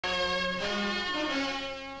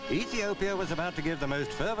Ethiopia was about to give the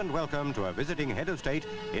most fervent welcome to a visiting head of state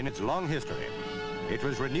in its long history. It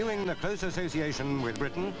was renewing the close association with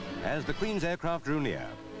Britain as the Queen's aircraft drew near.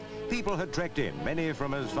 People had trekked in, many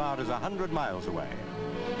from as far as 100 miles away.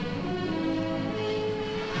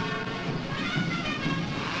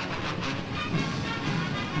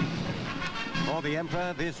 For the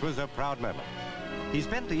Emperor, this was a proud moment. He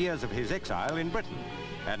spent the years of his exile in Britain,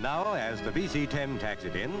 and now, as the VC-10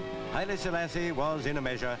 taxied in, Haile Selassie was, in a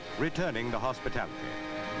measure, returning the hospitality.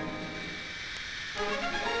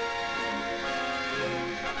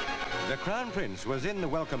 The Crown Prince was in the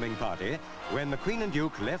welcoming party when the Queen and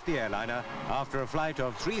Duke left the airliner after a flight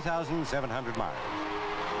of 3,700 miles.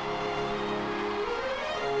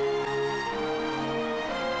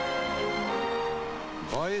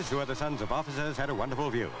 Boys who are the sons of officers had a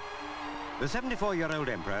wonderful view. The 74-year-old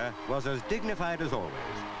Emperor was as dignified as always,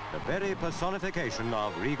 the very personification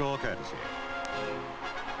of regal courtesy.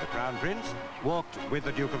 The Crown Prince walked with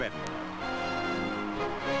the Duke of Edinburgh.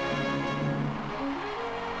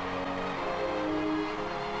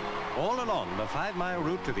 All along the 5-mile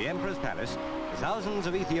route to the Emperor's palace, thousands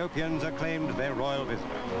of Ethiopians acclaimed their royal visitor.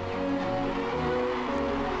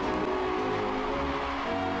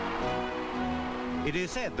 It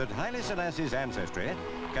is said that Haile Selassie's ancestry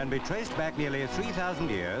can be traced back nearly 3,000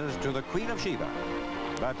 years to the Queen of Sheba,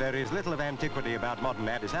 but there is little of antiquity about modern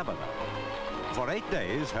Addis Ababa. For 8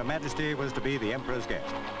 days, Her Majesty was to be the Emperor's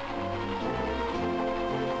guest.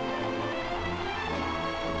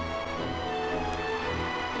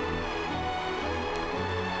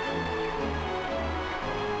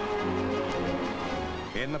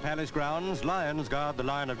 In the palace grounds, lions guard the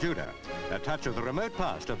Lion of Judah, a touch of the remote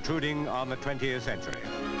past obtruding on the 20th century.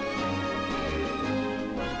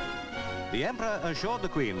 The Emperor assured the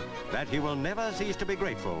Queen that he will never cease to be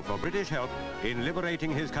grateful for British help in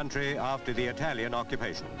liberating his country after the Italian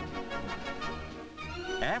occupation.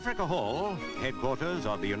 Africa Hall, headquarters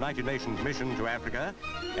of the United Nations Mission to Africa,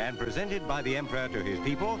 and presented by the Emperor to his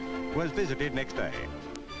people, was visited next day.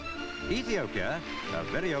 Ethiopia, a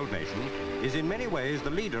very old nation, is in many ways the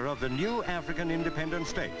leader of the new African independent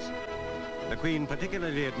states. The Queen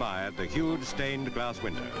particularly admired the huge stained glass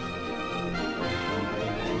windows.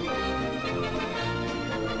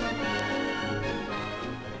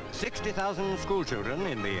 "60,000 schoolchildren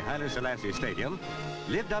in the Haile Selassie Stadium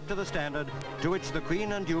lived up to the standard to which the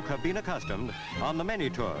Queen and Duke have been accustomed on the many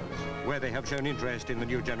tours where they have shown interest in the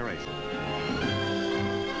new generation."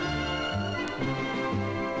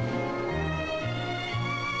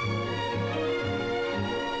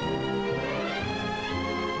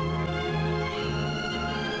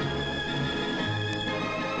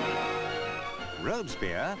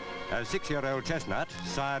 Robespierre, a 6-year-old chestnut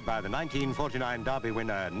sired by the 1949 Derby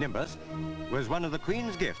winner Nimbus, was one of the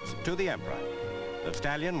Queen's gifts to the Emperor. The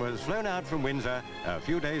stallion was flown out from Windsor a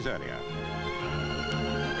few days earlier.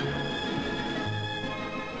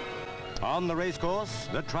 On the racecourse,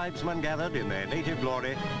 the tribesmen gathered in their native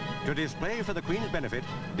glory to display for the Queen's benefit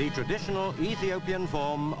the traditional Ethiopian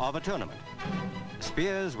form of a tournament.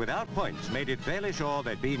 Spears without points made it fairly sure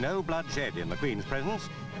there'd be no bloodshed in the Queen's presence,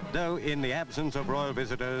 though in the absence of royal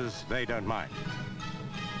visitors, they don't mind.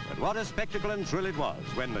 But what a spectacle and thrill it was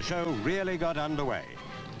when the show really got underway.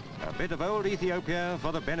 A bit of old Ethiopia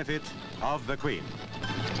for the benefit of the Queen.